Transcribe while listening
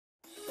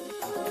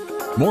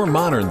More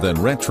modern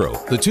than retro,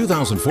 the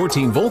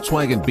 2014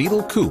 Volkswagen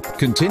Beetle Coupe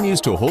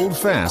continues to hold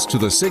fast to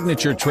the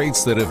signature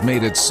traits that have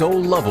made it so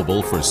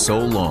lovable for so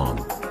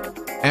long.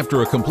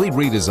 After a complete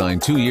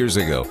redesign 2 years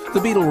ago,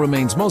 the Beetle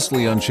remains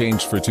mostly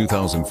unchanged for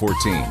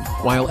 2014,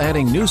 while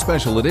adding new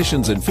special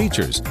editions and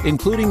features,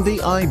 including the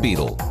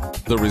iBeetle.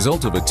 The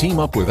result of a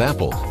team-up with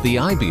Apple, the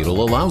iBeetle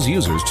allows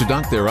users to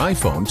dock their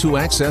iPhone to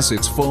access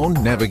its phone,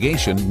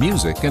 navigation,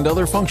 music, and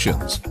other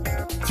functions.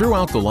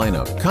 Throughout the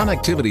lineup,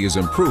 connectivity is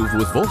improved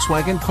with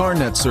Volkswagen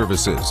CarNet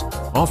services,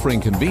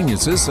 offering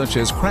conveniences such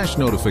as crash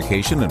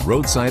notification and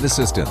roadside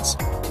assistance.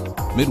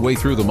 Midway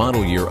through the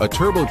model year, a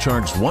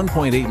turbocharged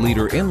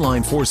 1.8-liter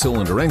inline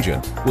four-cylinder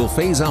engine will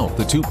phase out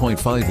the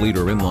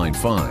 2.5-liter inline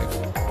five.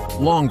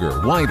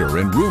 Longer, wider,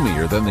 and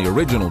roomier than the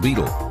original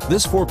Beetle,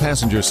 this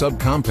four-passenger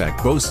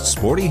subcompact boasts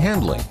sporty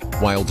handling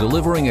while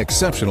delivering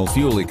exceptional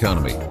fuel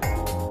economy.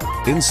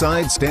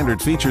 Inside, standard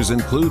features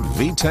include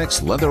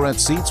VTEX leatherette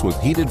seats with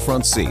heated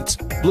front seats,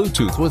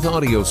 Bluetooth with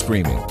audio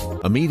streaming,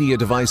 a media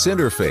device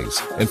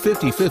interface, and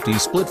 50/50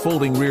 split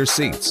folding rear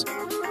seats.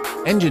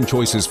 Engine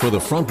choices for the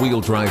front-wheel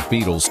drive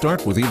Beetle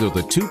start with either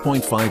the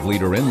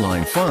 2.5-liter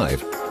inline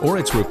 5 or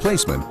its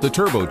replacement, the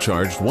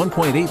turbocharged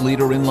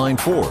 1.8-liter inline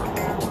 4.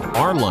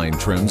 R-Line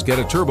trims get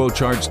a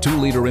turbocharged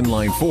 2-liter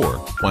inline 4,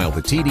 while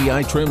the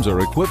TDI trims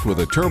are equipped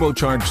with a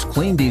turbocharged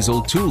clean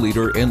diesel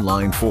 2-liter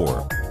inline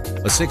 4.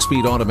 A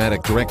 6-speed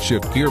automatic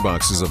direct-shift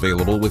gearbox is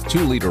available with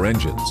 2-liter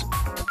engines.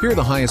 Here are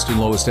the highest and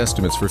lowest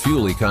estimates for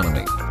fuel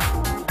economy.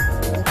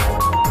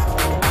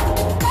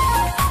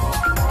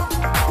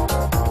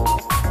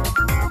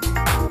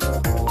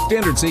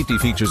 Standard safety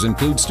features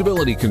include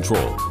stability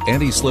control,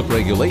 anti-slip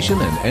regulation,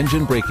 and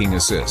engine braking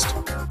assist.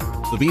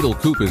 The Beetle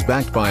Coupe is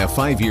backed by a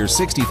 5-year,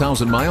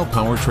 60,000-mile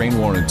powertrain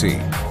warranty.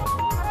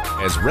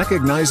 As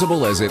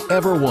recognizable as it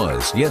ever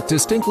was, yet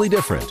distinctly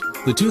different,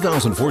 the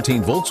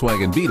 2014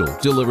 Volkswagen Beetle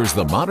delivers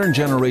the modern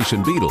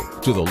generation Beetle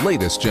to the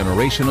latest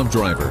generation of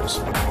drivers.